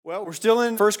Well, we're still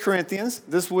in 1 Corinthians.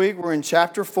 This week we're in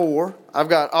chapter 4. I've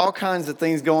got all kinds of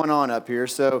things going on up here,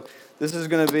 so this is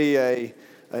going to be a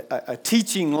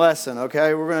teaching lesson,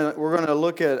 okay? We're going to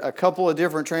look at a couple of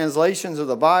different translations of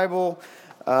the Bible.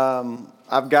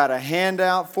 I've got a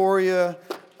handout for you.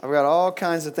 I've got all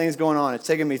kinds of things going on. It's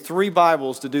taken me 3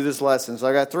 Bibles to do this lesson, so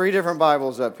I got 3 different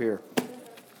Bibles up here.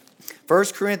 1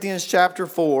 Corinthians chapter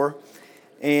 4,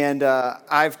 and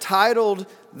I've titled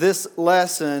this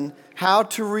lesson, How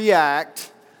to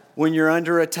React When You're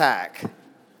Under Attack.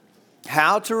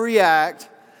 How to react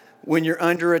when you're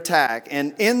under attack.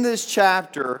 And in this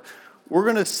chapter, we're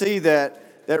going to see that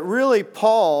really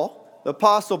Paul, the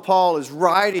Apostle Paul, is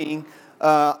writing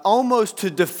almost to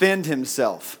defend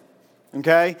himself.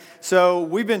 Okay? So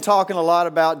we've been talking a lot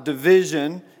about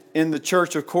division in the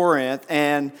church of Corinth,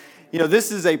 and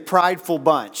this is a prideful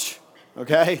bunch.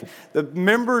 Okay? The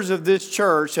members of this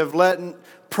church have let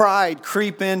pride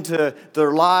creep into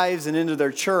their lives and into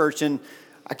their church. And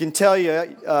I can tell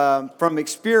you from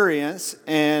experience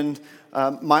and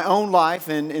my own life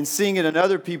and seeing it in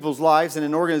other people's lives and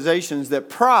in organizations that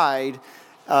pride,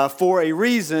 for a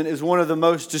reason, is one of the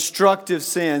most destructive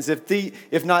sins,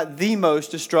 if not the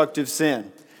most destructive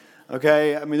sin.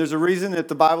 Okay? I mean, there's a reason that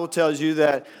the Bible tells you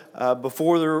that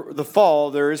before the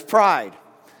fall, there is pride.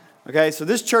 Okay? So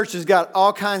this church has got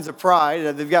all kinds of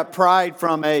pride. They've got pride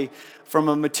from a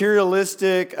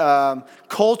materialistic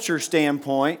culture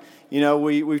standpoint.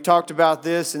 We've talked about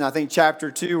this in, I think, chapter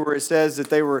 2, where it says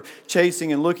that they were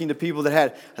chasing and looking to people that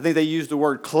had, I think they used the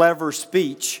word clever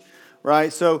speech,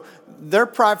 right? So they're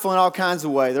prideful in all kinds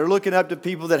of ways. They're looking up to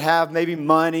people that have maybe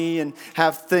money and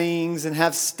have things and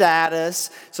have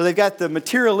status. So they've got the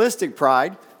materialistic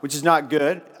pride, which is not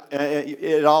good.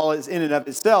 It all is in and of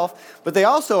itself. But they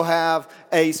also have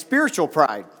a spiritual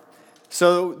pride.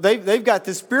 So they've got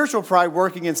this spiritual pride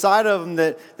working inside of them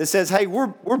that says, hey,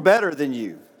 we're better than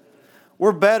you.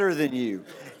 We're better than you.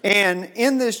 And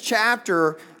in this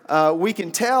chapter, we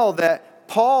can tell that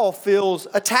Paul feels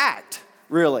attacked,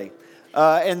 really.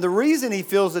 And the reason he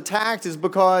feels attacked is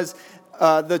because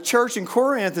the church in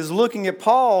Corinth is looking at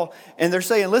Paul and they're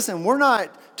saying, listen, we're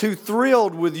not too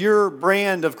thrilled with your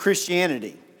brand of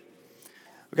Christianity.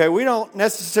 Okay, we don't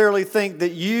necessarily think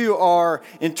that you are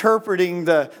interpreting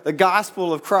the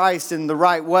gospel of Christ in the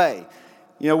right way.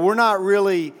 We're not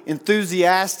really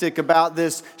enthusiastic about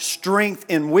this strength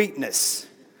and weakness,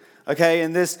 okay,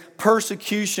 and this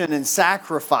persecution and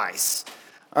sacrifice.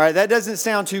 All right, that doesn't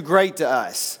sound too great to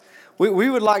us. We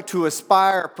would like to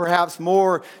aspire perhaps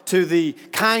more to the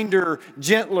kinder,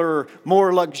 gentler,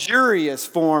 more luxurious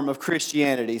form of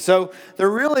Christianity. So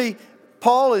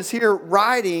Paul is here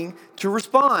writing to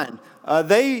respond.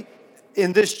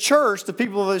 In this church, the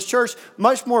people of this church,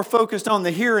 much more focused on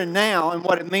the here and now and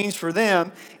what it means for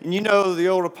them. And the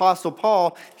old Apostle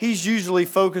Paul, he's usually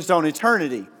focused on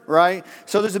eternity, right?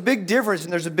 So there's a big difference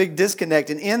and there's a big disconnect.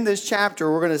 And in this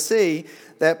chapter, we're going to see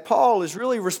that Paul is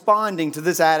really responding to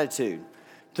this attitude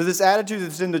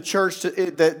that's in the church,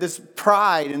 this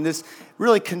pride and this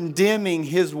really condemning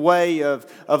his way of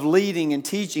leading and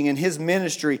teaching and his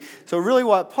ministry. So really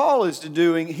what Paul is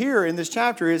doing here in this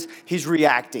chapter is he's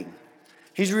reacting.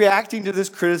 He's reacting to this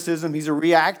criticism. He's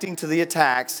reacting to the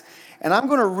attacks. And I'm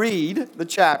going to read the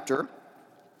chapter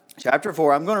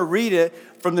 4. I'm going to read it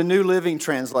from the New Living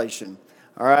Translation.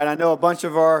 All right, I know a bunch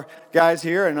of our guys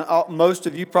here, and most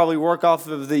of you probably work off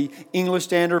of the English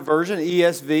Standard Version,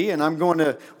 ESV,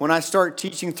 and when I start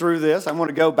teaching through this, I'm going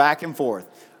to go back and forth.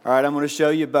 All right, I'm going to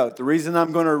show you both. The reason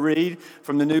I'm going to read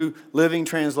from the New Living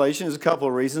Translation is a couple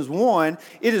of reasons. One,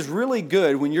 it is really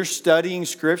good when you're studying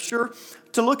Scripture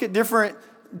to look at different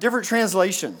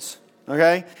translations.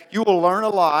 Okay? You will learn a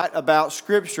lot about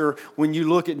Scripture when you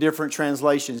look at different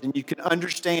translations, and you can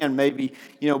understand maybe,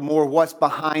 more what's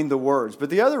behind the words. But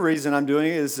the other reason I'm doing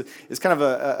it is kind of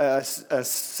a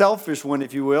selfish one,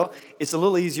 if you will. It's a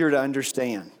little easier to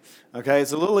understand. Okay,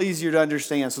 it's a little easier to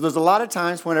understand. So there's a lot of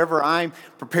times whenever I'm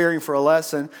preparing for a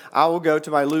lesson, I will go to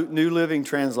my New Living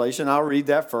Translation. I'll read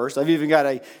that first. I've even got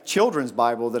a children's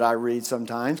Bible that I read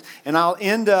sometimes. And I'll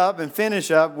end up and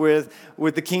finish up with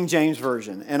the King James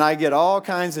Version. And I get all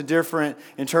kinds of different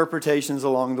interpretations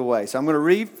along the way. So I'm going to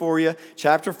read for you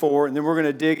chapter 4, and then we're going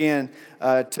to dig in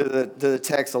to the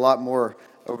text a lot more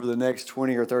over the next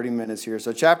 20 or 30 minutes here.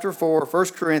 So chapter 4, 1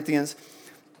 Corinthians.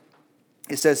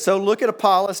 It says, so look at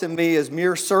Apollos and me as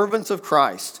mere servants of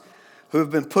Christ, who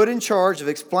have been put in charge of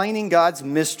explaining God's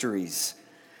mysteries.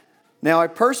 Now, a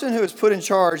person who is put in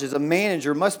charge as a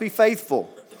manager must be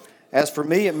faithful. As for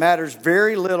me, it matters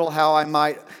very little how I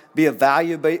might be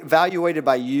evaluated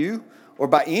by you or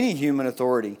by any human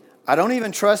authority. I don't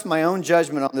even trust my own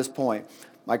judgment on this point.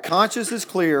 My conscience is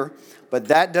clear, but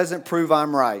that doesn't prove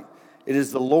I'm right. It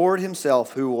is the Lord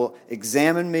himself who will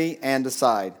examine me and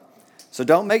decide. So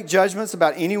don't make judgments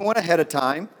about anyone ahead of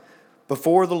time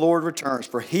before the Lord returns,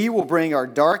 for he will bring our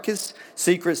darkest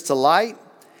secrets to light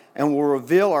and will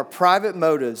reveal our private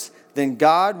motives. Then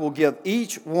God will give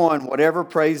each one whatever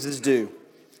praise is due.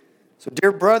 So,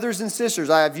 dear brothers and sisters,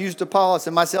 I have used Apollos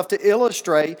and myself to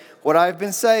illustrate what I have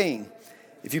been saying.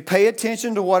 If you pay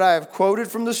attention to what I have quoted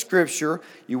from the Scripture,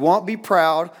 you won't be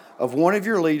proud of one of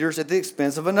your leaders at the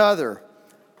expense of another.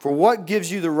 For what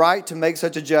gives you the right to make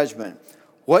such a judgment?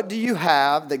 What do you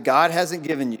have that God hasn't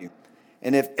given you?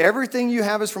 And if everything you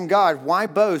have is from God, why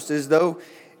boast as though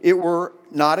it were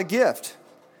not a gift?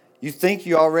 You think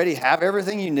you already have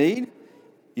everything you need?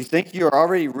 You think you are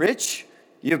already rich?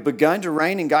 You have begun to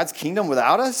reign in God's kingdom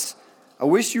without us? I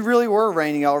wish you really were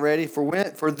reigning already,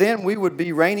 for then we would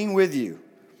be reigning with you.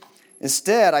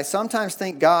 Instead, I sometimes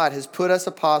think God has put us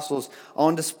apostles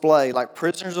on display like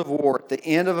prisoners of war at the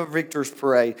end of a victor's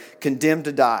parade, condemned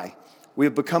to die. We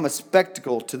have become a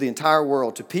spectacle to the entire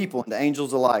world, to people and to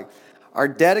angels alike. Our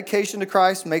dedication to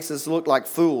Christ makes us look like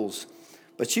fools.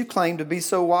 But you claim to be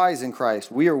so wise in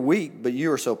Christ. We are weak, but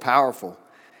you are so powerful.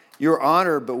 You are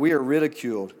honored, but we are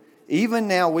ridiculed. Even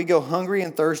now we go hungry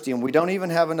and thirsty, and we don't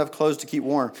even have enough clothes to keep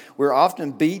warm. We're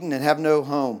often beaten and have no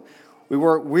home. We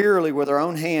work wearily with our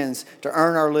own hands to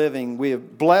earn our living. We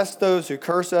have blessed those who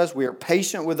curse us. We are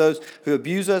patient with those who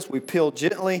abuse us. We peel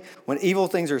gently when evil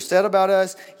things are said about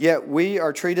us. Yet we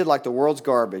are treated like the world's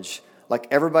garbage, like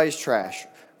everybody's trash,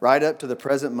 right up to the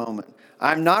present moment.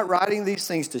 I'm not writing these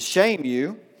things to shame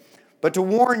you, but to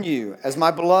warn you as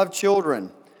my beloved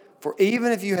children. For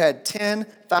even if you had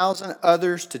 10,000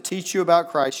 others to teach you about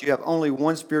Christ, you have only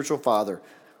one spiritual father.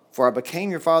 For I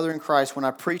became your father in Christ when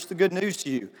I preached the good news to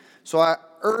you. So I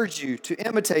urge you to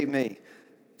imitate me.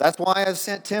 That's why I have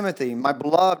sent Timothy, my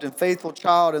beloved and faithful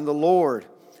child in the Lord.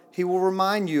 He will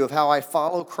remind you of how I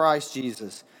follow Christ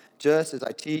Jesus, just as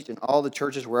I teach in all the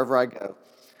churches wherever I go.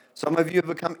 Some of you have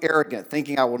become arrogant,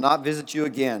 thinking I will not visit you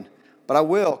again. But I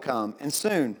will come, and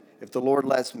soon, if the Lord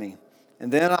lets me.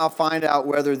 And then I'll find out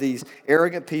whether these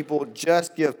arrogant people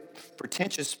just give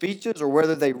pretentious speeches or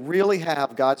whether they really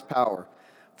have God's power.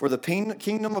 For the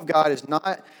kingdom of God is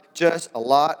not just a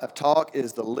lot of talk, it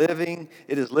is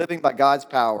living by God's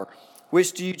power.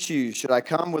 Which do you choose? Should I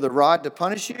come with a rod to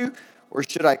punish you, or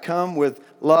should I come with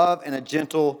love and a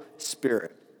gentle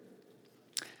spirit?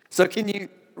 So can you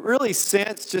really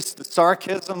sense just the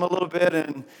sarcasm a little bit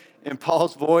in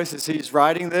Paul's voice as he's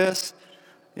writing this?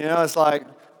 You know, it's like,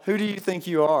 who do you think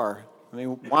you are? I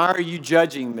mean, why are you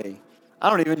judging me? I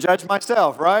don't even judge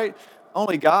myself, right?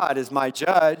 Only God is my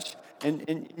judge.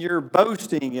 And you're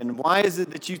boasting, and why is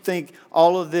it that you think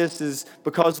all of this is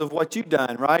because of what you've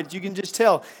done, right? You can just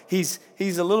tell he's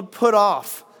a little put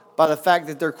off by the fact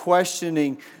that they're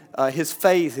questioning his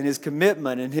faith and his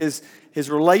commitment and his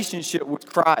relationship with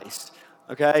Christ,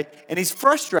 okay? And he's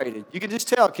frustrated. You can just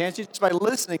tell, can't you? Just by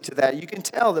listening to that, you can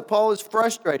tell that Paul is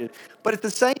frustrated. But at the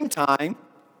same time,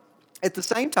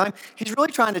 he's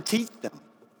really trying to teach them.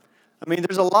 I mean,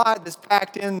 there's a lot that's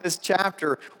packed in this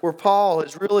chapter where Paul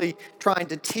is really trying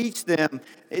to teach them.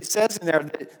 It says in there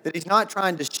that he's not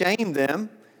trying to shame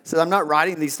them. He says, I'm not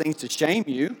writing these things to shame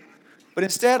you, but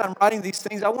instead I'm writing these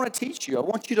things I want to teach you. I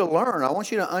want you to learn. I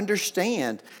want you to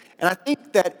understand. And I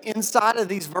think that inside of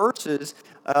these verses,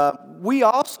 we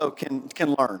also can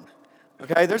learn.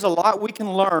 Okay, there's a lot we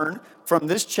can learn from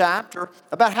this chapter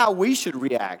about how we should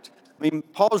react. I mean,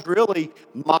 Paul's really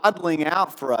modeling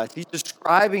out for us. He's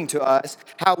describing to us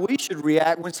how we should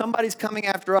react when somebody's coming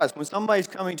after us, when somebody's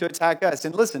coming to attack us.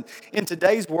 And listen, in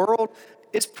today's world,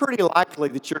 it's pretty likely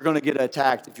that you're going to get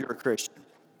attacked if you're a Christian.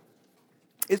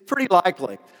 It's pretty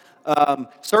likely.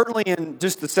 Certainly in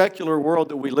just the secular world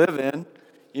that we live in,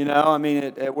 you know, I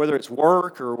mean, whether it's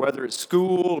work or whether it's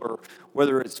school or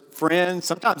whether it's friends,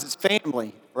 sometimes it's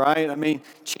family, right? I mean,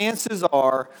 chances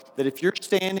are that if you're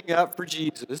standing up for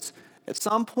Jesus, at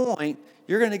some point,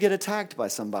 you're going to get attacked by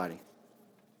somebody.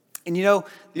 And you know,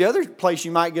 the other place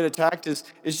you might get attacked is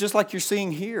just like you're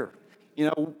seeing here. You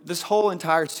know, this whole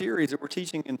entire series that we're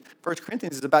teaching in 1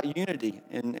 Corinthians is about unity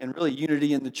and really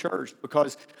unity in the church.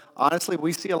 Because honestly,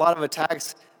 we see a lot of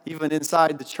attacks even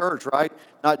inside the church, right?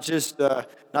 Not just the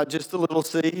little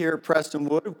C here at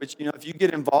Prestonwood, but you know, if you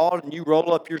get involved and you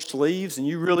roll up your sleeves and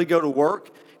you really go to work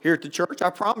here at the church,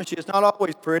 I promise you, it's not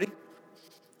always pretty.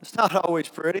 It's not always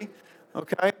pretty.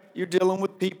 Okay, you're dealing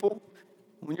with people.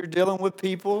 When you're dealing with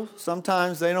people,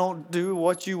 sometimes they don't do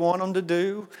what you want them to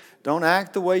do, don't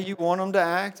act the way you want them to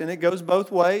act, and it goes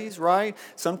both ways, right?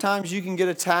 Sometimes you can get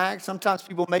attacked. Sometimes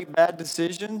people make bad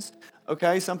decisions,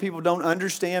 Okay, some people don't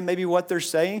understand maybe what they're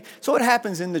saying. So it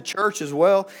happens in the church as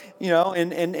well,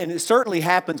 and it certainly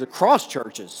happens across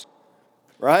churches,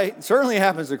 right? It certainly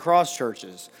happens across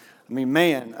churches. I mean,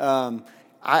 man,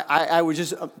 I would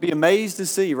just be amazed to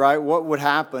see, right, what would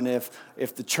happen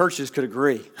if the churches could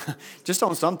agree just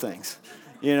on some things.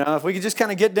 If we could just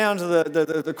kind of get down to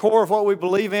the core of what we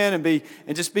believe in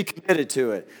and just be committed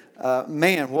to it,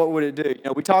 man, what would it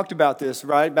do? We talked about this,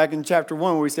 right, back in chapter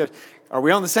 1 where we said, are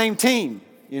we on the same team?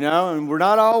 And we're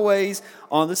not always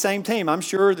on the same team. I'm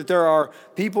sure that there are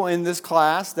people in this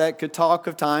class that could talk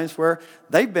of times where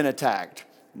they've been attacked,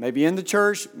 maybe in the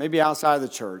church, maybe outside of the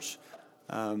church.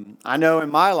 I know in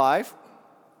my life,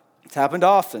 it's happened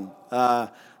often. I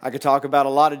could talk about a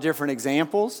lot of different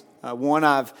examples. One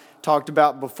I've talked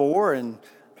about before, and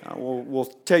we'll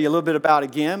tell you a little bit about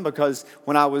again, because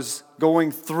when I was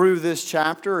going through this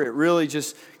chapter, it really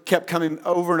just kept coming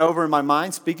over and over in my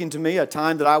mind, speaking to me, a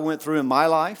time that I went through in my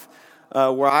life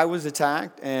where I was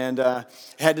attacked, and it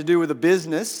had to do with a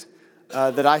business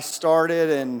that I started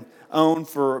and owned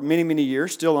for many, many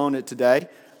years, still own it today.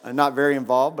 I'm not very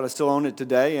involved, but I still own it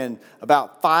today. And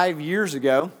about 5 years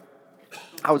ago,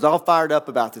 I was all fired up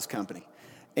about this company.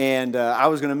 And I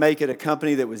was going to make it a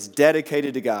company that was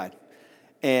dedicated to God.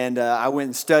 And I went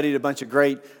and studied a bunch of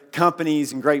great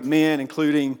companies and great men,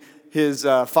 including his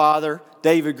father,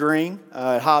 David Green,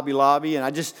 at Hobby Lobby. And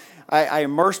I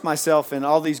immersed myself in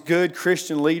all these good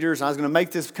Christian leaders. And I was going to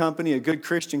make this company a good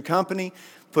Christian company,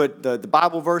 put the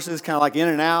Bible verses kind of like in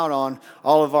and out on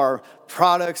all of our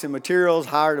products and materials,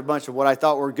 hired a bunch of what I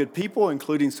thought were good people,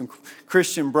 including some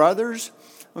Christian brothers,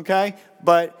 okay?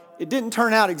 But it didn't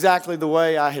turn out exactly the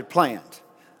way I had planned,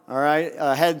 all right?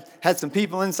 I had some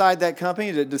people inside that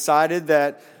company that decided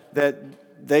that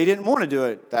they didn't want to do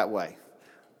it that way.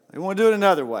 They want to do it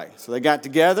another way. So they got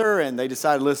together and they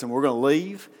decided, listen, we're going to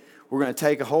leave. We're going to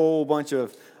take a whole bunch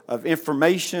of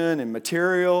information and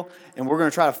material, and we're going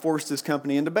to try to force this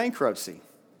company into bankruptcy.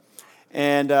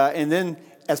 And then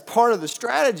as part of the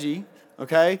strategy,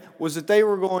 okay, was that they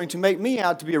were going to make me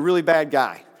out to be a really bad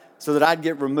guy so that I'd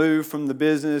get removed from the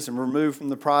business and removed from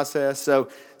the process. So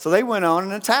they went on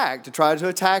an attack to try to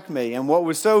attack me. And what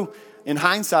was so, in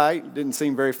hindsight, didn't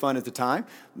seem very fun at the time,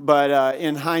 but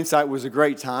in hindsight was a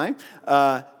great time.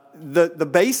 The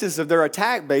basis of their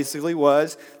attack basically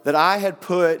was that I had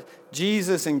put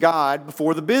Jesus and God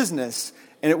before the business,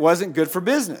 and it wasn't good for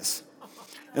business.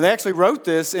 And they actually wrote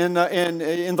this in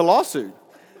the lawsuit.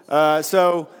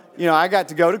 So I got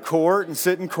to go to court and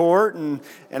sit in court, and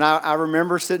I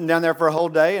remember sitting down there for a whole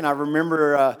day, and I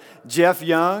remember Jeff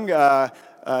Young,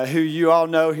 who you all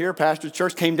know here, pastor of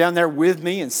church, came down there with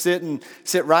me and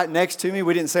sit right next to me.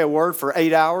 We didn't say a word for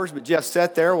 8 hours, but Jeff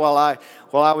sat there while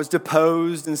I was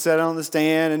deposed and sat on the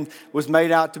stand and was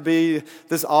made out to be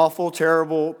this awful,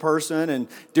 terrible person. And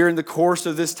during the course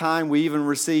of this time, we even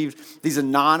received these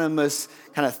anonymous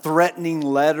kind of threatening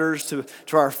letters to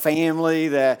our family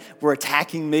that were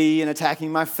attacking me and attacking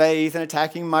my faith and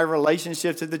attacking my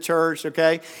relationships at the church,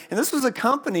 okay? And this was a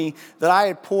company that I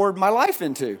had poured my life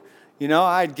into.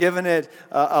 I had given it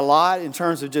a lot in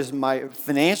terms of just my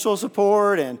financial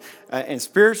support and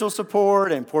spiritual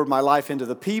support, and poured my life into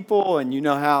the people. And you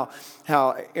know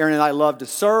how Aaron and I love to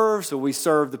serve, so we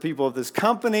served the people of this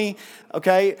company,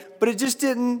 okay? But it just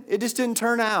didn't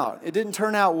turn out. It didn't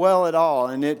turn out well at all.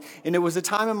 And it was a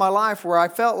time in my life where I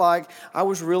felt like I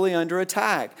was really under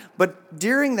attack. But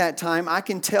during that time, I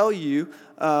can tell you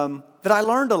that I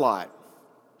learned a lot.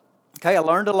 Okay, I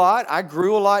learned a lot. I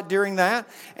grew a lot during that.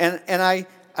 And I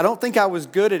don't think I was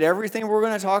good at everything we're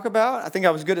going to talk about. I think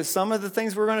I was good at some of the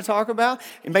things we're going to talk about.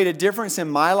 It made a difference in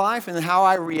my life and how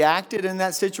I reacted in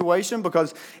that situation,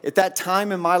 because at that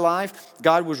time in my life,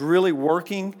 God was really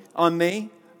working on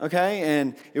me. Okay,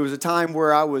 and it was a time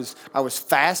where I was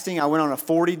fasting. I went on a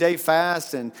 40-day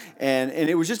fast, and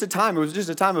it was just a time. It was just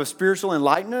a time of spiritual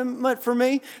enlightenment for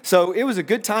me. So it was a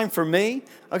good time for me.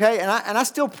 Okay, and I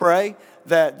still pray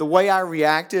that the way I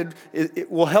reacted,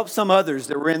 it will help some others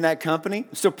that were in that company.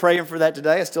 I'm still praying for that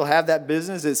today. I still have that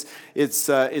business.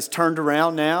 It's turned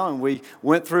around now, and we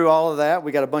went through all of that.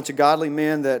 We got a bunch of godly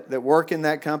men that work in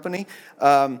that company.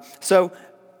 So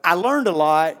I learned a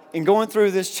lot in going through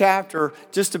this chapter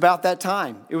just about that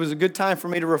time. It was a good time for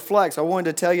me to reflect. So I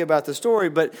wanted to tell you about the story,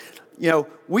 but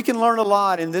we can learn a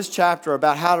lot in this chapter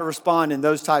about how to respond in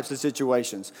those types of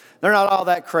situations. They're not all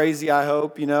that crazy, I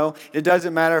hope. It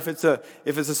doesn't matter if it's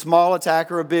a small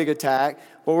attack or a big attack.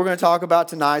 What we're going to talk about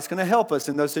tonight is going to help us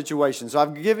in those situations. So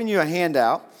I've given you a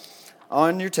handout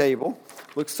on your table.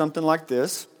 Looks something like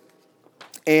this.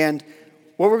 And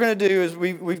what we're going to do is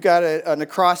we've got an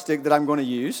acrostic that I'm going to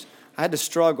use. I had to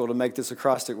struggle to make this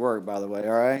acrostic work, by the way,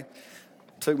 all right?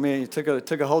 Took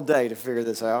a whole day to figure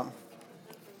this out.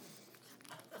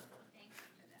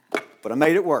 But I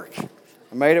made it work.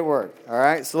 All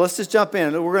right, so let's just jump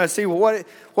in. We're going to see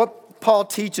what Paul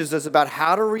teaches us about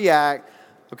how to react,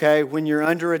 okay, when you're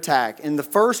under attack. And the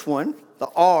first one, the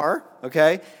R,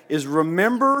 okay, is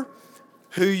remember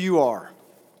who you are.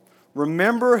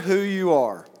 Remember who you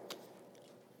are.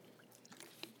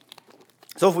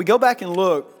 So if we go back and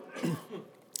look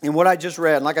in what I just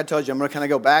read, and like I told you, I'm going to kind of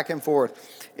go back and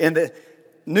forth. In the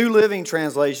New Living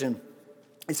Translation,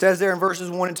 it says there in verses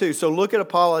 1 and 2, so look at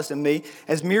Apollos and me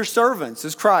as mere servants,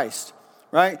 as Christ,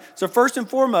 right? So first and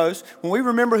foremost, when we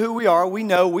remember who we are, we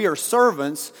know we are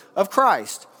servants of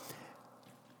Christ.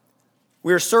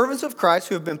 We are servants of Christ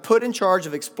who have been put in charge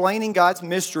of explaining God's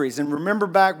mysteries. And remember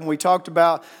back when we talked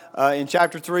about in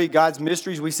chapter 3, God's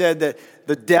mysteries, we said that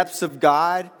the depths of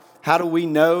God, how do we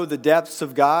know the depths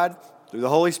of God? Through the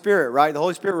Holy Spirit, right? The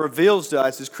Holy Spirit reveals to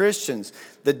us as Christians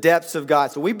the depths of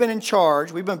God. So we've been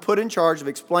put in charge of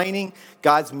explaining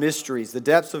God's mysteries, the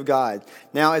depths of God.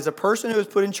 Now, as a person who is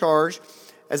put in charge,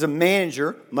 as a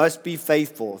manager, must be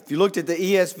faithful. If you looked at the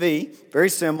ESV, very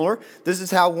similar. This is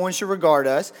how one should regard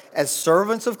us, as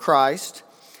servants of Christ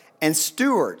and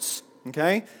stewards,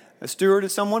 okay? A steward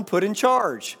is someone put in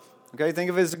charge, okay? Think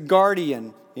of it as a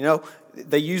guardian,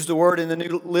 They use the word in the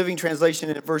New Living Translation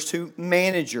in verse 2,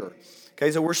 manager. Okay,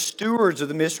 so we're stewards of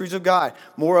the mysteries of God.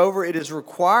 Moreover, it is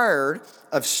required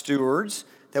of stewards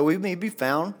that we may be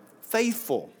found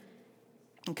faithful.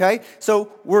 Okay,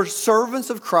 so we're servants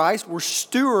of Christ. We're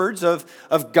stewards of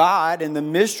God and the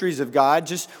mysteries of God,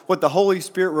 just what the Holy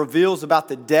Spirit reveals about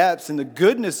the depths and the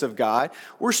goodness of God.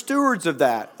 We're stewards of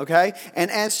that, okay? And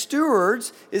as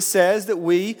stewards, it says that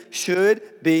we should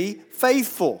be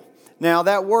faithful. Now,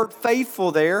 that word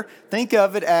faithful there, think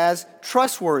of it as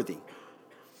trustworthy.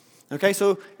 Okay,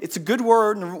 so it's a good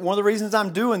word, and one of the reasons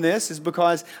I'm doing this is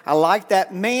because I like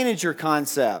that manager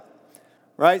concept,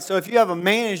 right? So if you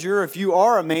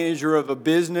are a manager of a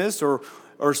business or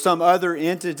some other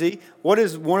entity, what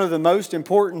is one of the most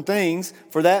important things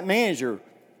for that manager?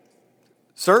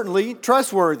 Certainly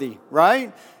trustworthy,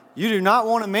 right? You do not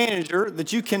want a manager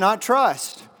that you cannot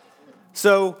trust.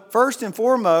 So first and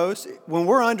foremost, when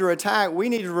we're under attack, we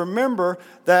need to remember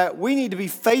that we need to be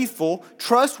faithful,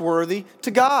 trustworthy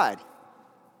to God.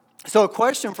 So a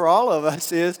question for all of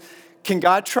us is, can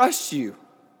God trust you?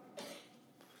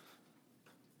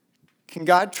 Can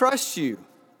God trust you?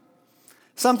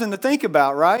 Something to think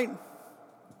about, right?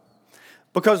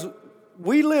 Because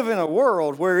we live in a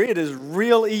world where it is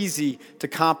real easy to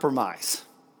compromise.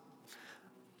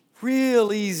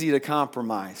 Real easy to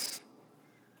compromise.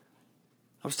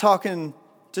 I was talking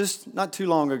just not too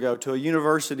long ago to a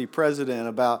university president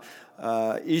about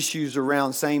issues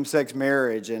around same-sex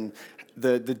marriage and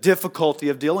the difficulty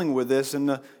of dealing with this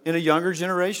in a younger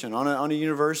generation on a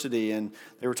university. And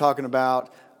they were talking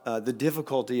about the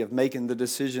difficulty of making the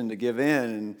decision to give in.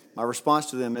 And my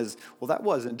response to them is, well, that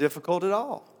wasn't difficult at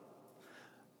all.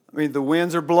 I mean, the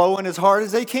winds are blowing as hard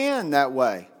as they can that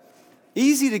way.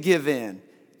 Easy to give in.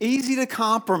 Easy to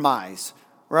compromise,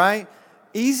 right?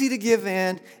 Easy to give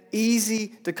in, easy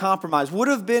to compromise. Would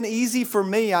have been easy for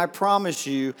me, I promise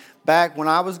you, back when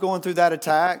I was going through that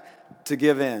attack, to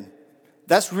give in.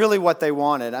 That's really what they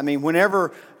wanted. I mean,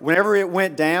 whenever it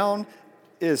went down,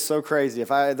 it is so crazy.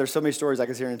 There's so many stories I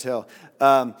could sit here and tell.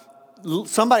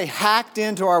 Somebody hacked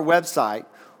into our website.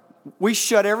 We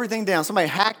shut everything down. Somebody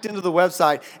hacked into the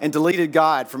website and deleted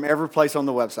God from every place on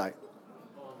the website.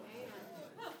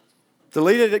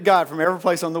 Deleted God from every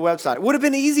place on the website. It would have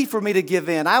been easy for me to give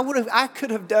in. I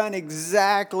could have done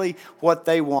exactly what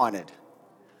they wanted.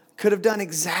 Could have done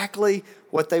exactly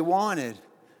what they wanted.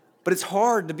 But it's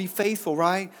hard to be faithful,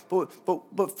 right?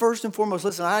 But first and foremost,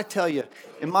 listen, I tell you,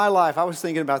 in my life, I was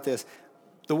thinking about this.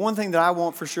 The one thing that I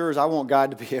want for sure is I want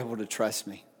God to be able to trust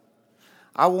me.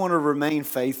 I want to remain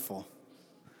faithful.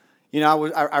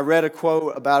 I read a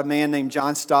quote about a man named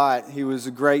John Stott. He was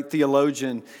a great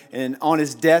theologian. And on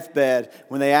his deathbed,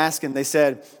 when they asked him, they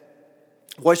said,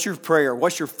 what's your prayer?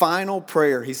 What's your final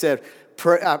prayer? He said,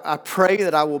 I pray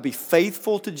that I will be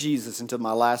faithful to Jesus until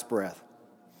my last breath.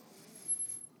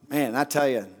 Man, I tell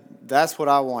you, that's what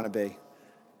I want to be.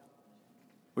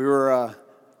 We were,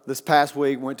 this past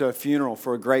week, went to a funeral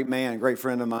for a great man, a great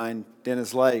friend of mine.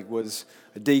 Dennis Lake was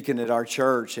a deacon at our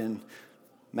church. And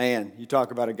man, you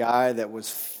talk about a guy that was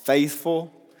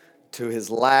faithful to his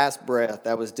last breath.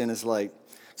 That was Dennis Lake.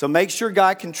 So make sure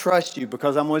God can trust you,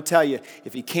 because I'm going to tell you,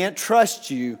 if he can't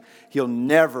trust you, he'll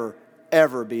never,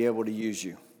 ever be able to use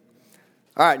you.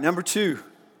 All right, number 2,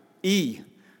 E.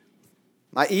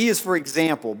 My E is for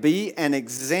example. Be an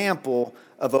example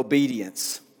of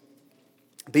obedience.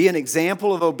 Be an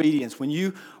example of obedience. When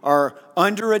you are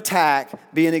under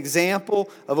attack, be an example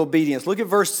of obedience. Look at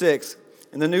verse 6.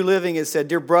 In the New Living, it said,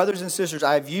 "Dear brothers and sisters,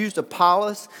 I have used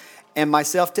Apollos and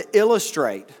myself to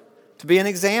illustrate, to be an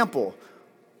example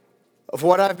of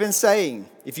what I've been saying.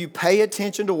 If you pay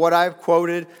attention to what I've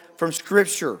quoted from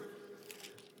Scripture."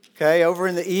 Okay, over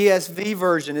in the ESV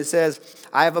version, it says,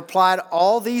 "I have applied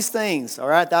all these things." All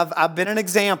right, I've been an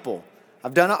example.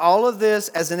 I've done all of this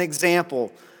as an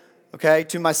example. Okay,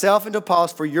 "to myself and to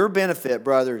Apollos for your benefit,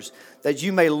 brothers, that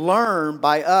you may learn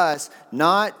by us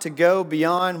not to go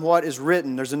beyond what is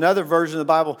written." There's another version of the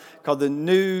Bible called the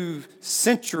New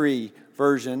Century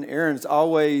Version. Erin's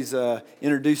always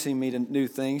introducing me to new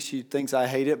things. She thinks I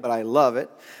hate it, but I love it.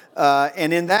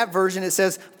 And in that version, it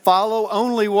says, "Follow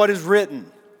only what is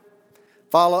written."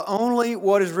 Follow only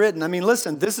what is written. I mean,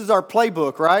 listen, this is our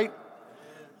playbook, right?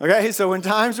 Okay, so when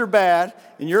times are bad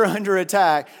and you're under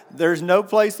attack, there's no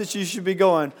place that you should be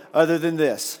going other than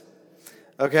this.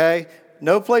 Okay?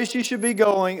 No place you should be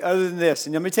going other than this.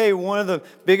 And let me tell you one of the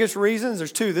biggest reasons.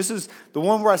 There's two. This is the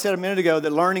one where I said a minute ago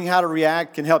that learning how to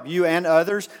react can help you and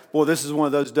others. Well, this is one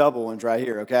of those double ones right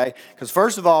here, okay? Because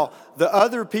first of all, the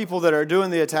other people that are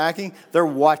doing the attacking, they're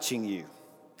watching you.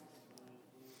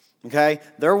 Okay?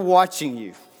 They're watching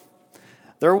you.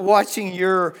 They're watching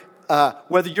your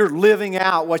whether you're living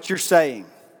out what you're saying.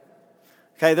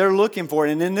 Okay, they're looking for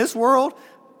it. And in this world,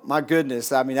 my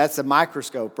goodness, I mean, that's a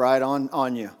microscope, right,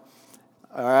 on you.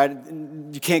 All right,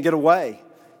 you can't get away.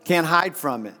 Can't hide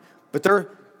from it. But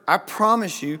I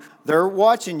promise you, they're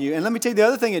watching you. And let me tell you the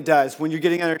other thing it does when you're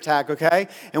getting under attack, okay?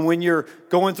 And when you're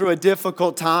going through a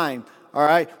difficult time, all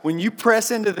right? When you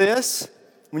press into this,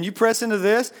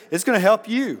 it's going to help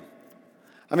you.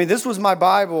 I mean, this was my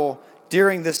Bible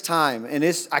during this time, and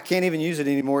I can't even use it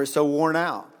anymore. It's so worn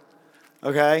out,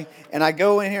 okay? And I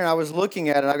go in here, and I was looking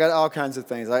at it. I got all kinds of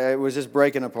things. It was just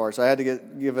breaking apart, so I had to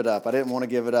give it up. I didn't want to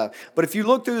give it up. But if you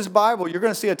look through this Bible, you're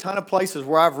going to see a ton of places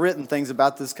where I've written things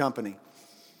about this company.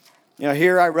 You know,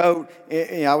 here I wrote,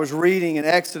 I was reading in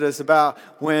Exodus about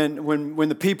when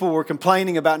the people were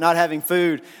complaining about not having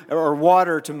food or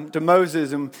water to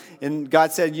Moses, and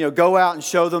God said, go out and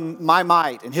show them my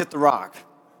might and hit the rock.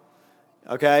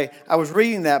 Okay, I was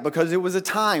reading that because it was a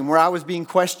time where I was being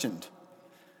questioned,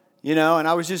 and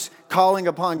I was just calling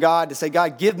upon God to say,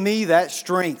 God, give me that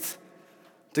strength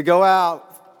to go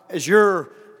out as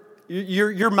your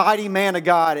mighty man of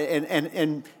God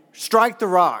and strike the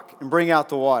rock and bring out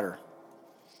the water.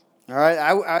 All right,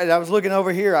 I was looking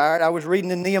over here. I was reading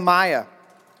in Nehemiah,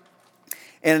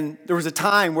 and there was a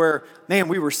time where, man,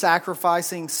 we were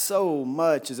sacrificing so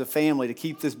much as a family to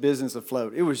keep this business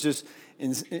afloat. It was just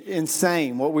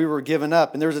insane what we were giving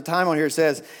up. And there's a time on here, it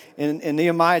says, in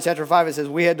Nehemiah chapter 5, it says,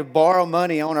 we had to borrow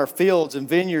money on our fields and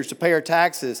vineyards to pay our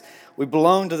taxes. We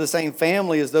belong to the same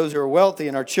family as those who are wealthy,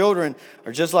 and our children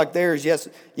are just like theirs. Yes,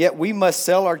 yet we must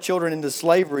sell our children into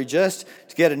slavery just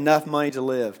to get enough money to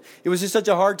live. It was just such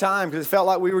a hard time because it felt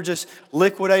like we were just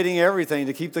liquidating everything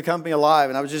to keep the company alive.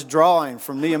 And I was just drawing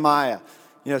from Nehemiah.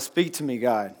 Speak to me,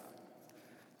 God.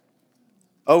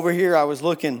 Over here, I was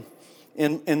looking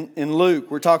in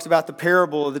Luke, where it talks about the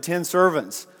parable of the 10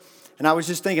 servants. And I was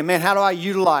just thinking, man, how do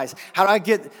I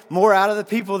get more out of the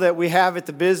people that we have at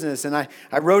the business? And I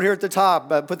wrote here at the top,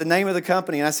 put the name of the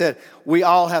company, and I said, we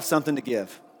all have something to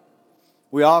give.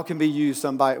 We all can be used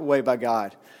some way by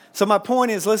God. So my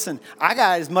point is, listen, I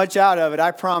got as much out of it,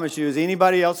 I promise you, as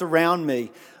anybody else around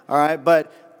me. All right,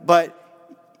 but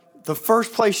the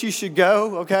first place you should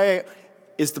go, okay,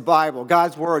 is the Bible,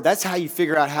 God's Word. That's how you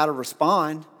figure out how to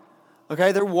respond.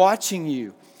 Okay, they're watching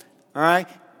you. All right,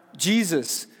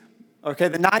 Jesus. Okay,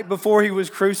 the night before he was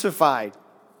crucified,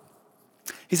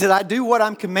 he said, I do what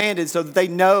I'm commanded so that they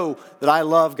know that I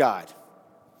love God.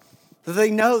 That they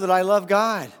know that I love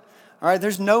God. All right,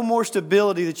 there's no more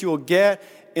stability that you will get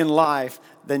in life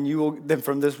than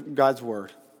from this God's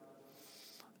Word.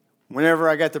 Whenever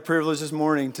I got the privilege this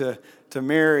morning to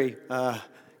marry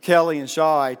Kelly and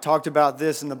Shaw, I talked about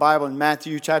this in the Bible in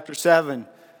Matthew chapter 7.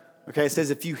 Okay, it says,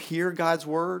 if you hear God's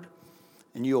Word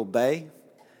and you obey,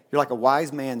 you're like a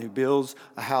wise man who builds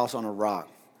a house on a rock,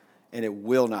 and it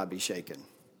will not be shaken.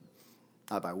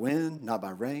 Not by wind, not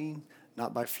by rain,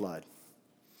 not by flood.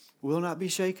 It will not be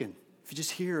shaken if you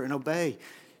just hear and obey.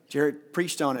 Jared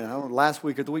preached on it, I don't know, last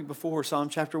week or the week before, Psalm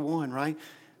chapter 1, right?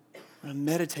 When I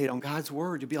meditate on God's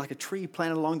Word, you'll be like a tree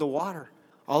planted along the water.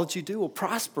 All that you do will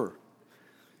prosper.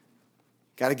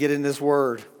 Got to get in this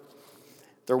Word.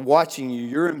 They're watching you.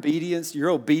 Your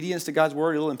obedience to God's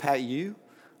Word, it'll impact you.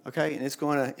 Okay, and it's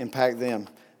going to impact them.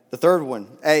 The third one,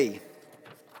 A,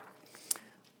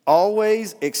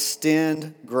 always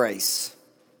extend grace.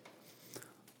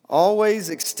 Always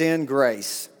extend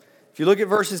grace. If you look at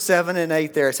verses 7 and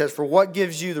 8 there, it says, for what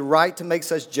gives you the right to make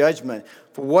such judgment?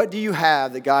 For what do you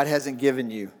have that God hasn't given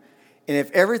you? And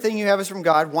if everything you have is from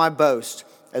God, why boast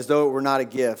as though it were not a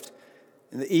gift?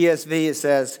 In the ESV, it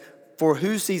says, for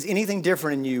who sees anything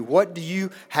different in you? What do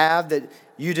you have that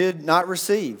you did not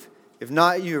receive? If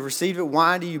not, you have received it.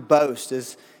 Why do you boast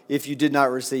as if you did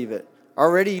not receive it?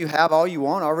 Already you have all you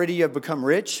want. Already you have become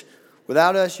rich.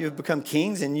 Without us, you have become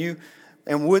kings,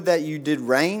 and would that you did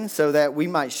reign so that we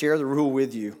might share the rule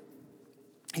with you.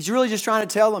 He's really just trying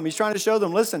to tell them. He's trying to show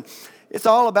them, listen, it's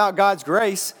all about God's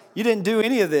grace. You didn't do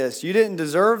any of this. You didn't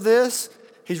deserve this.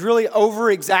 He's really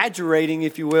over-exaggerating,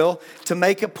 if you will, to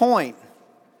make a point.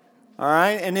 All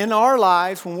right? And in our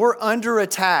lives, when we're under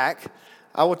attack,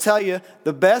 I will tell you,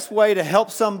 the best way to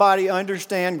help somebody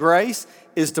understand grace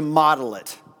is to model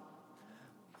it.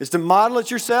 Is to model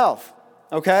it yourself.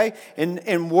 Okay?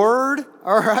 In word,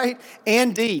 all right,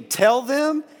 and deed. Tell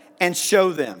them and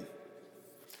show them.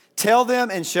 Tell them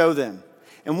and show them.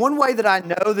 And one way that I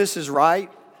know this is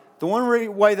right, the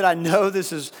one way that I know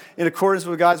this is in accordance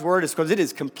with God's word is because it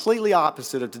is completely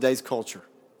opposite of today's culture.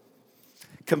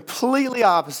 Completely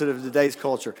opposite of today's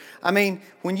culture. I mean,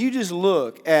 when you just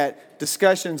look at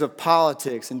discussions of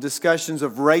politics and discussions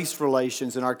of race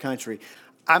relations in our country,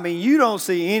 I mean, you don't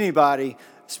see anybody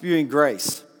spewing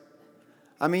grace.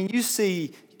 I mean, you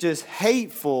see just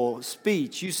hateful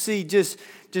speech. You see just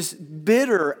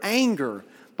bitter anger.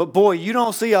 But boy, you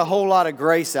don't see a whole lot of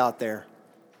grace out there.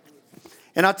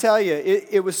 And I'll tell you,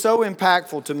 it was so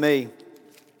impactful to me.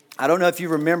 I don't know if you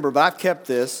remember, but I've kept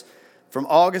this from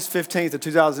August 15th of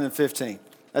 2015.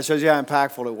 That shows you how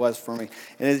impactful it was for me.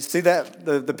 And see that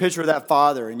the picture of that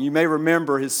father. And you may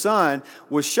remember his son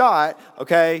was shot,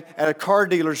 okay, at a car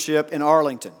dealership in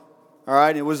Arlington. All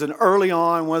right, it was an early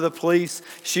on, one of the police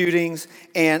shootings.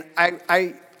 And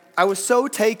I was so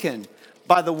taken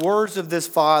by the words of this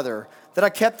father that I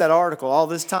kept that article all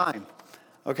this time.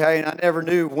 Okay, and I never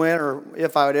knew when or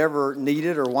if I would ever need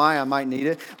it or why I might need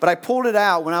it. But I pulled it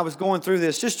out when I was going through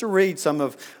this just to read some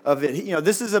of it. You know,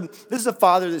 this is a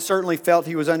father that certainly felt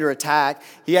he was under attack.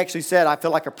 He actually said, I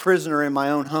feel like a prisoner in my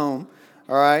own home.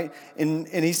 All right, and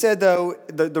he said, though,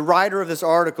 the writer of this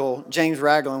article, James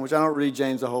Ragland, which I don't read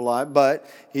James a whole lot, but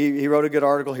he wrote a good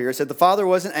article here. He said, the father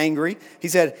wasn't angry. He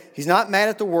said, he's not mad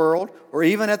at the world or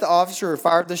even at the officer who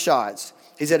fired the shots.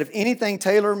 He said, if anything,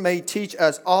 Taylor may teach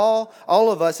us all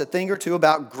of us a thing or two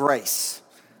about grace,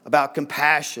 about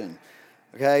compassion.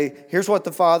 Okay, here's what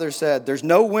the father said. There's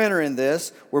no winner in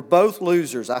this. We're both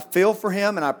losers. I feel for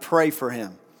him and I pray for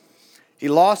him. He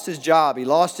lost his job. He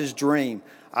lost his dream.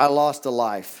 I lost a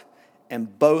life,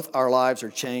 and both our lives are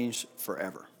changed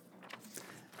forever.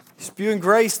 Spewing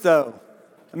grace, though.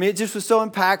 I mean, it just was so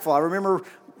impactful. I remember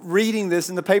reading this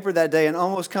in the paper that day and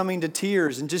almost coming to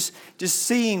tears and just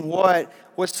seeing what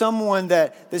someone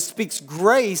that speaks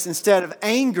grace instead of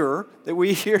anger that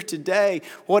we hear today,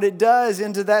 what it does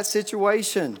into that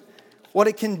situation. What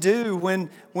it can do when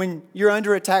you're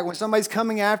under attack, when somebody's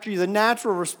coming after you. The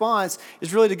natural response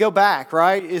is really to go back,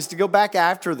 right? Is to go back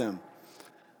after them.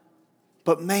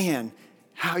 But man,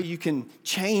 how you can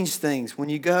change things when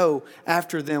you go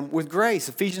after them with grace.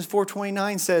 Ephesians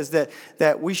 4:29 says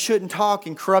that we shouldn't talk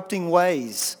in corrupting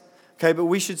ways, okay? But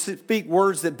we should speak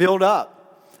words that build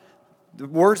up. The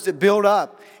words that build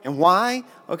up. And why?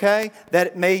 Okay? That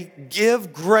it may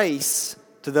give grace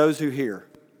to those who hear.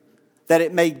 That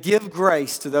it may give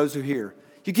grace to those who hear.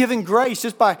 You're giving grace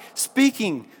just by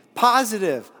speaking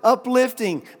positive,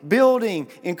 uplifting, building,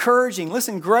 encouraging.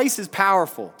 Listen, grace is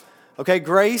powerful. Okay,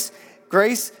 grace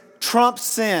trumps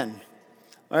sin.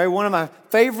 All right, one of my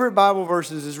favorite Bible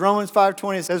verses is Romans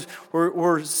 5:20. It says,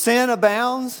 where sin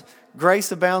abounds,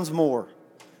 grace abounds more.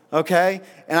 Okay,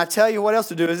 and I tell you what else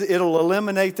to do is it'll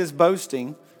eliminate this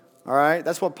boasting. All right,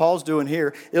 that's what Paul's doing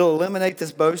here. It'll eliminate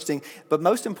this boasting. But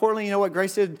most importantly, you know what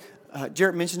grace did?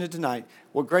 Jarrett mentioned it tonight.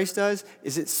 What grace does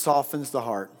is it softens the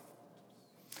heart.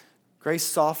 Grace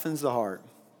softens the heart.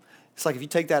 It's like if you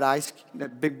take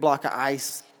that big block of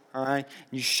ice, all right, and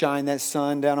you shine that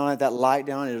sun down on it, that light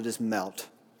down on it, it'll just melt.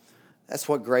 That's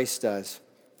what grace does.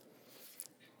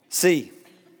 C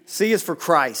is for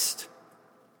Christ.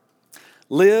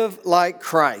 Live like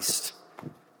Christ.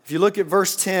 If you look at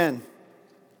verse 10,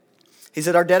 he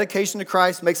said, our dedication to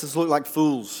Christ makes us look like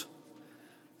fools.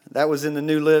 That was in the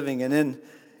New Living. And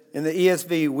in the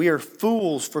ESV, we are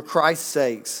fools for Christ's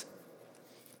sakes.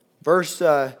 Verse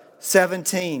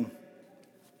 17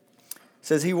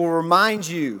 says, he will remind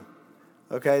you,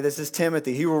 okay, this is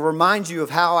Timothy, he will remind you of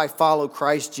how I follow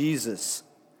Christ Jesus.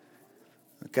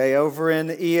 Okay, over in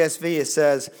the ESV it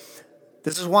says,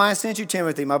 This is why I sent you,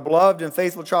 Timothy, my beloved and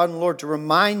faithful child in the Lord, to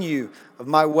remind you of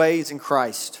my ways in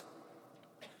Christ.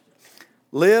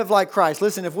 Live like Christ.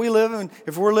 Listen, if we're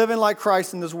living like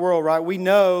Christ in this world, right, we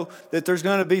know that there's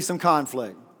going to be some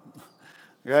conflict.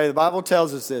 Okay, the Bible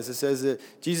tells us this. It says that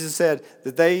Jesus said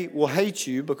that they will hate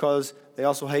you because they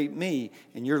also hate me,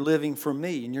 and you're living for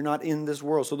me, and you're not in this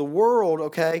world. So the world,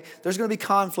 okay, there's going to be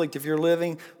conflict if you're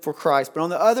living for Christ. But on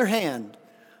the other hand,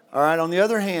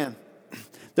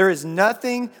 there is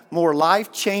nothing more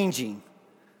life-changing.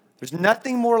 There's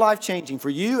nothing more life-changing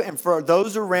for you and for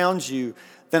those around you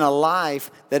than a life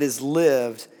that is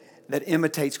lived that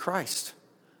imitates Christ.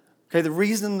 Okay, the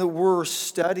reason that we're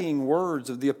studying words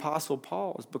of the Apostle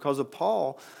Paul is because of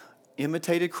Paul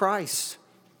imitated Christ.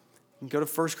 You go to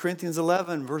 1 Corinthians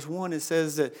 11, verse 1, it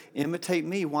says that imitate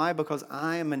me. Why? Because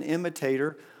I am an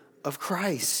imitator of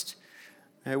Christ.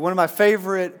 One of my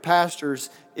favorite pastors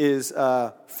is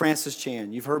Francis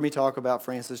Chan. You've heard me talk about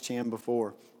Francis Chan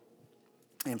before.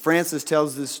 And Francis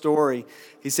tells this story.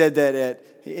 He said that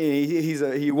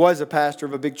he was a pastor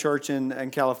of a big church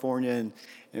in California.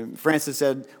 And Francis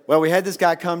said, well, we had this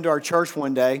guy come to our church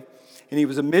one day, and he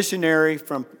was a missionary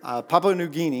from Papua New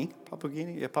Guinea. Papua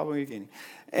New Guinea.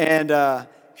 And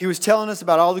he was telling us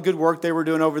about all the good work they were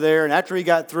doing over there. And after he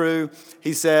got through,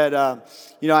 he said,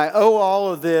 I owe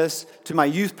all of this to my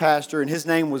youth pastor, and his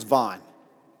name was Vaughn.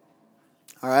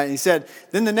 All right, and he said,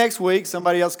 then the next week,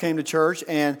 somebody else came to church,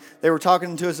 and they were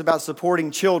talking to us about supporting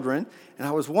children. And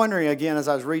I was wondering, again, as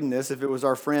I was reading this, if it was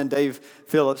our friend Dave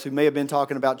Phillips, who may have been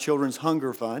talking about Children's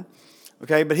Hunger Fund.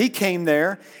 Okay, but he came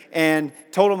there and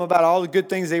told them about all the good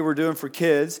things they were doing for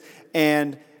kids.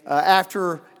 And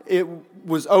after it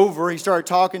was over, he started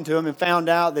talking to him and found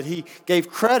out that he gave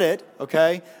credit,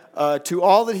 to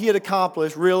all that he had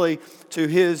accomplished, really, to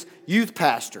his youth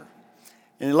pastor.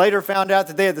 And he later found out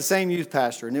that they had the same youth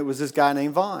pastor, and it was this guy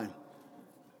named Vaughn.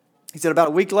 He said about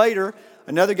a week later,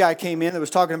 another guy came in that was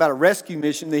talking about a rescue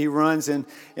mission that he runs in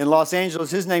Los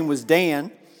Angeles. His name was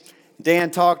Dan.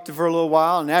 Dan talked for a little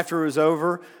while, and after it was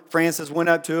over, Francis went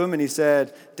up to him and he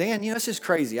said, Dan, it's just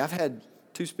crazy. I've had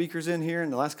 2 speakers in here in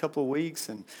the last couple of weeks,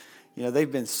 and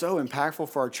they've been so impactful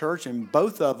for our church, and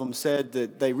both of them said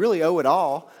that they really owe it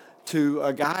all to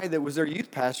a guy that was their youth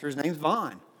pastor. His name's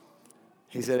Vaughn.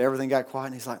 He said everything got quiet,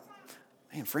 and he's like,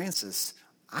 man, Francis,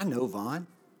 I know Vaughn.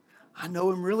 I know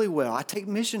him really well. I take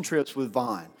mission trips with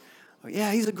Vaughn.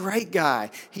 Yeah, he's a great guy.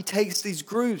 He takes these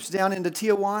groups down into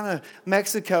Tijuana,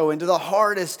 Mexico, into the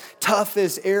hardest,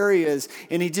 toughest areas.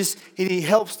 And he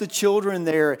helps the children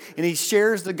there. And he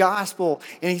shares the gospel.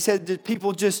 And he said that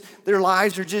people their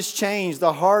lives are just changed.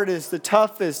 The hardest, the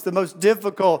toughest, the most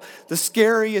difficult, the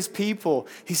scariest people.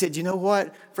 He said, you know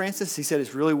what, Francis? He said,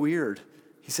 it's really weird.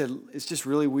 He said, it's just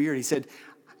really weird. He said,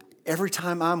 every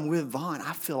time I'm with Vaughn,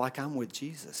 I feel like I'm with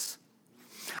Jesus.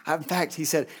 In fact, he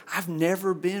said, I've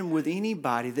never been with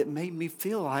anybody that made me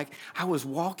feel like I was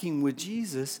walking with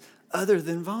Jesus other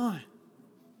than Vaughn.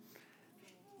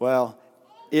 Well,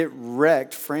 it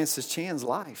wrecked Francis Chan's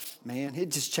life, man. It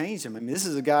just changed him. I mean, this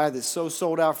is a guy that's so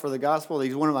sold out for the gospel.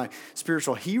 He's one of my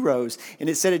spiritual heroes. And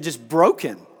it said it just broke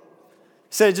him. It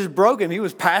said it just broke him. He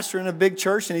was pastoring a big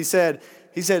church, and he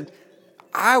said,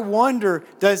 I wonder,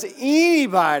 does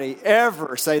anybody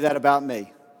ever say that about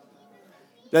me?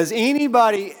 Does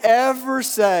anybody ever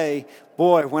say,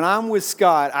 boy, when I'm with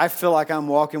Scott, I feel like I'm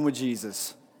walking with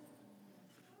Jesus?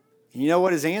 And you know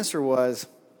what his answer was?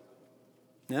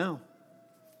 No.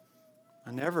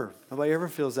 Nobody ever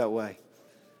feels that way.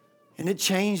 And it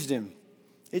changed him.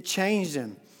 It changed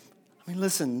him. I mean,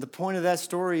 listen, the point of that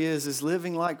story is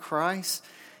living like Christ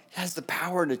has the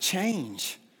power to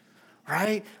change,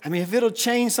 right? I mean, if it'll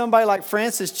change somebody like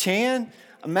Francis Chan,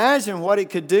 imagine what it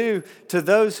could do to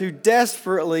those who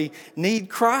desperately need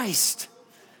Christ.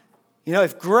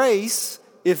 If grace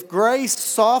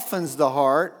softens the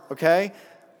heart,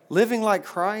 living like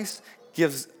Christ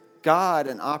gives God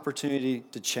an opportunity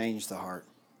to change the heart.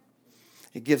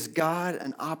 It gives God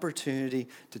an opportunity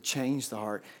to change the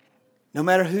heart. No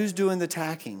matter who's doing the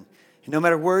tacking, no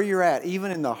matter where you're at, even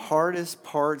in the hardest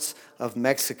parts of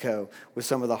Mexico with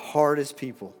some of the hardest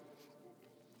people.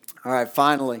 All right,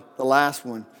 finally, the last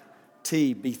one.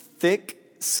 T, be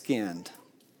thick-skinned.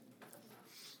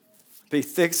 Be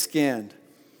thick-skinned.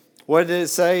 What did it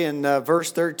say in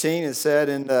verse 13? It said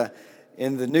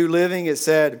in the New Living, it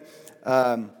said,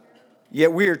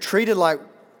 yet we are treated like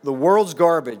the world's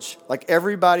garbage, like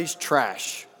everybody's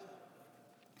trash.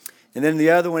 And then the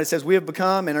other one, it says, we have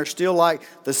become and are still like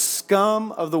the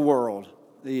scum of the world,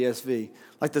 the ESV,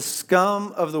 like the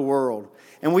scum of the world.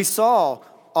 And we saw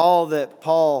all that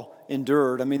Paul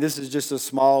endured. I mean, this is just a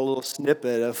small little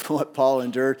snippet of what Paul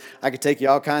endured. I could take you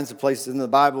all kinds of places in the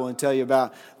Bible and tell you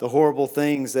about the horrible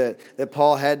things that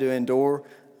Paul had to endure,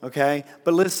 okay?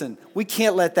 But listen, we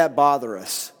can't let that bother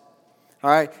us, all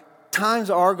right? Times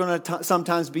are going to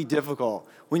sometimes be difficult.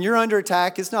 When you're under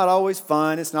attack, it's not always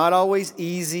fun. It's not always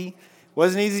easy. It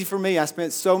wasn't easy for me. I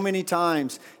spent so many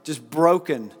times just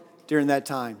broken during that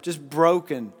time, just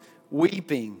broken,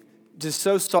 weeping, just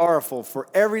so sorrowful for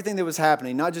everything that was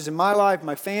happening, not just in my life,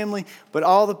 my family, but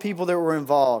all the people that were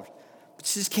involved. But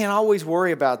you just can't always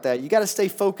worry about that. You got to stay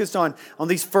focused on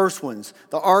these first ones,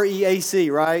 the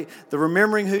REAC, right? The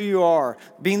remembering who you are,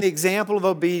 being the example of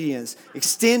obedience,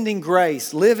 extending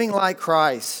grace, living like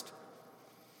Christ.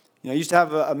 You know, I used to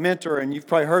have a mentor, and you've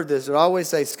probably heard this, that always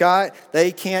say, Scott,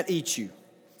 they can't eat you.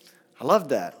 I love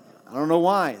that. I don't know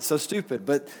why. It's so stupid,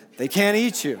 but they can't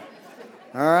eat you.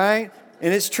 All right?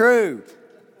 And it's true.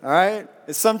 All right?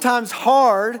 It's sometimes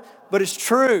hard, but it's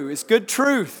true. It's good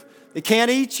truth. They can't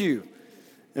eat you.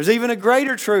 There's even a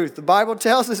greater truth. The Bible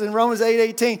tells us in Romans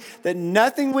 8:18 that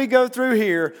nothing we go through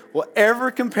here will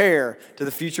ever compare to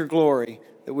the future glory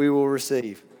that we will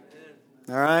receive.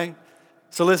 All right?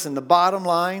 So listen, the bottom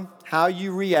line, how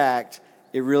you react,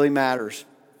 it really matters.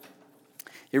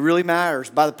 It really matters.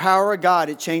 By the power of God,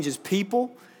 it changes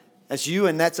people. That's you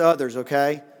and that's others,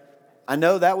 okay? I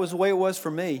know that was the way it was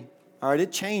for me. All right,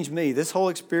 it changed me. This whole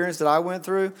experience that I went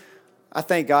through, I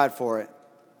thank God for it.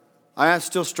 I am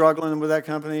still struggling with that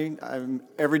company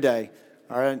every day,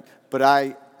 all right? But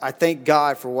I thank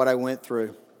God for what I went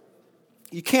through.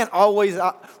 You can't always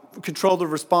control the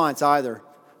response either,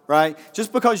 right?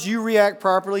 Just because you react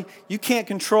properly, you can't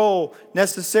control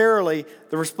necessarily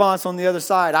the response on the other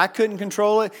side. I couldn't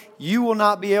control it. You will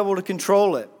not be able to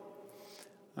control it,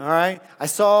 all right? I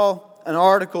saw an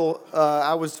article.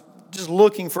 I was just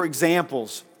looking for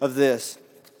examples of this.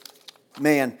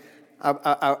 Man,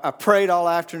 I prayed all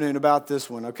afternoon about this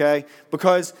one, okay?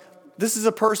 Because this is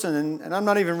a person, and I'm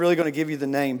not even really going to give you the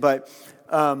name, but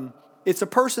it's a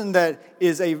person that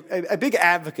is a big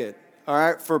advocate, all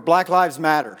right, for Black Lives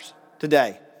Matters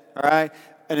today, all right?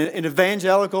 An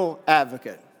evangelical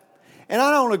advocate. And I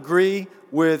don't agree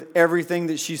with everything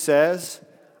that she says.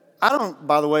 I don't,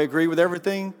 by the way, agree with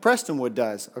everything Prestonwood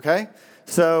does, okay?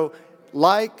 So,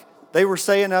 like they were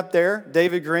saying up there,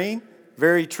 David Green,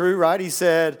 very true, right? He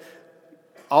said,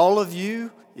 all of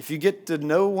you, if you get to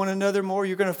know one another more,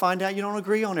 you're going to find out you don't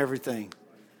agree on everything.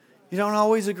 You don't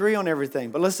always agree on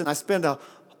everything. But listen, I spent a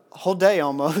whole day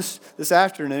almost this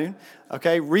afternoon,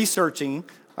 okay, researching,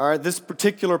 all right, this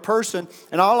particular person.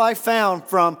 And all I found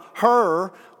from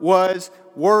her was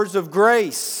words of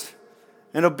grace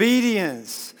and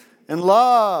obedience and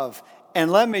love. And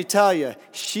let me tell you,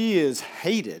 she is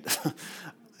hated.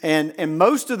 And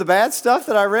most of the bad stuff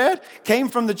that I read came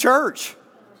from the church.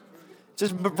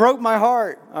 Just broke my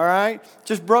heart, all right?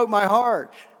 Just broke my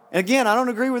heart. And again, I don't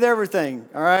agree with everything,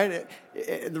 all right?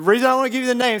 The reason I don't want to give you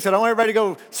the names is I don't want everybody to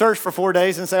go search for 4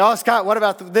 days and say, oh, Scott, what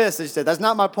about this? They said, that's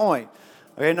not my point.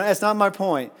 Okay, no, that's not my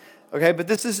point. Okay, but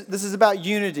this is about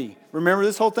unity. Remember,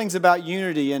 this whole thing's about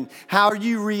unity, and how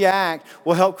you react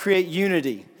will help create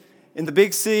unity in the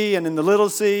big C and in the little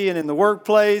C and in the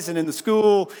workplace and in the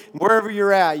school, and wherever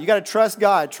you're at. You got to trust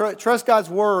God. Trust God's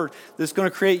word that's going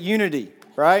to create unity,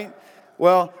 right?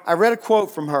 Well, I read a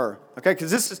quote from her, okay,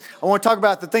 because I want to talk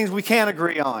about the things we can't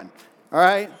agree on, all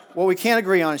right? What we can't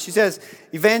agree on. She says,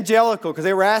 evangelical, because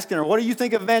they were asking her, what do you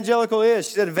think evangelical is?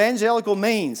 She said, evangelical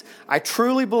means, I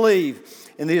truly believe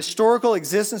in the historical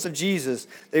existence of Jesus,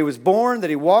 that he was born, that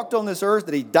he walked on this earth,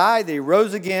 that he died, that he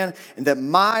rose again, and that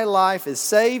my life is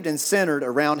saved and centered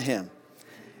around him.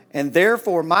 And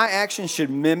therefore, my actions should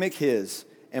mimic his,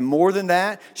 and more than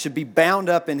that, should be bound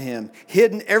up in him,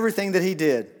 hidden everything that he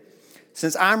did.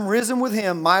 Since I'm risen with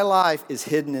him, my life is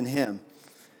hidden in him.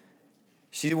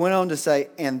 She went on to say,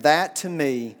 and that to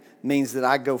me means that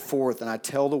I go forth and I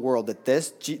tell the world that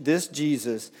this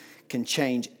Jesus can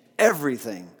change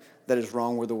everything that is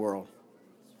wrong with the world.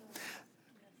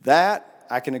 That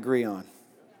I can agree on.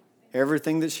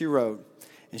 Everything that she wrote.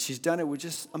 And she's done it with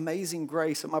just amazing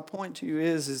grace. And my point to you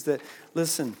is that,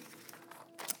 listen,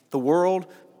 the world,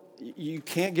 you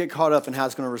can't get caught up in how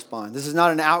it's going to respond. This is not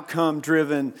an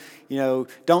outcome-driven,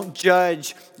 don't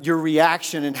judge your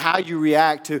reaction and how you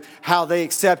react to how they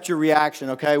accept your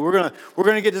reaction, okay? We're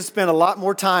going to get to spend a lot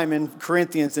more time in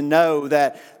Corinthians and know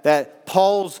that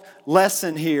Paul's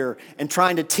lesson here and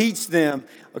trying to teach them,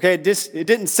 okay, it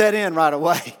didn't set in right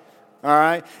away, all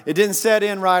right? It didn't set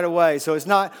in right away, so it's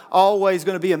not always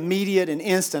going to be immediate and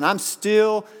instant. I'm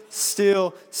still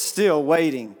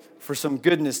waiting for some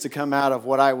goodness to come out of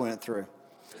what I went through.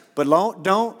 But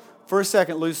don't for a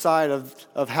second lose sight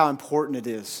of how important it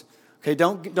is. Okay,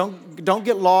 don't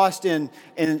get lost in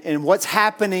what's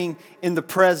happening in the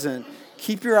present.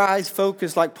 Keep your eyes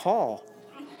focused like Paul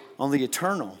on the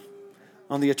eternal,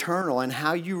 and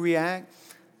how you react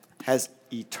has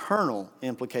eternal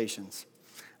implications.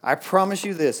 I promise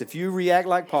you this, if you react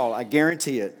like Paul, I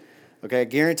guarantee it,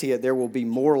 there will be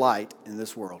more light in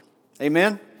this world.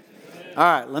 Amen? All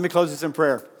right, let me close this in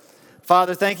prayer.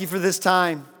 Father, thank you for this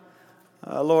time.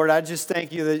 Lord, I just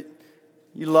thank you that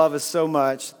you love us so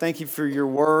much. Thank you for your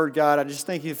word, God. I just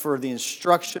thank you for the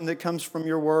instruction that comes from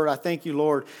your word. I thank you,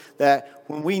 Lord, that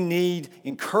when we need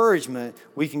encouragement,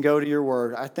 we can go to your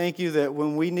word. I thank you that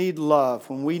when we need love,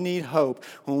 when we need hope,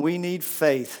 when we need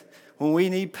faith, when we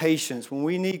need patience, when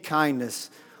we need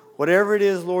kindness, whatever it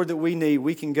is, Lord, that we need,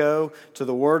 we can go to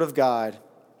the word of God,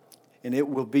 and it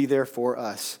will be there for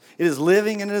us. It is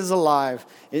living and it is alive.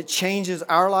 It changes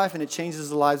our life and it changes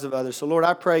the lives of others. So, Lord,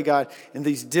 I pray, God, in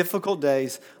these difficult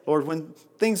days, Lord, when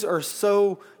things are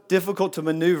so difficult to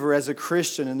maneuver as a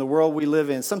Christian in the world we live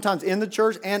in, sometimes in the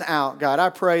church and out, God, I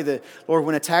pray that, Lord,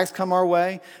 when attacks come our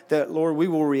way, that, Lord, we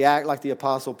will react like the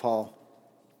Apostle Paul.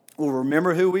 We'll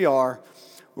remember who we are.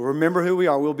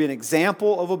 We'll be an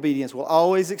example of obedience. We'll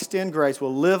always extend grace.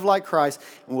 We'll live like Christ,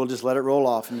 and we'll just let it roll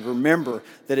off and remember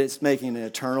that it's making an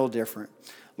eternal difference.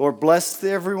 Lord, bless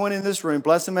everyone in this room.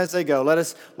 Bless them as they go. Let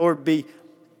us, Lord, be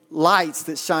lights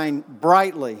that shine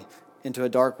brightly into a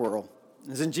dark world.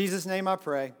 It's in Jesus' name I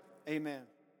pray. Amen.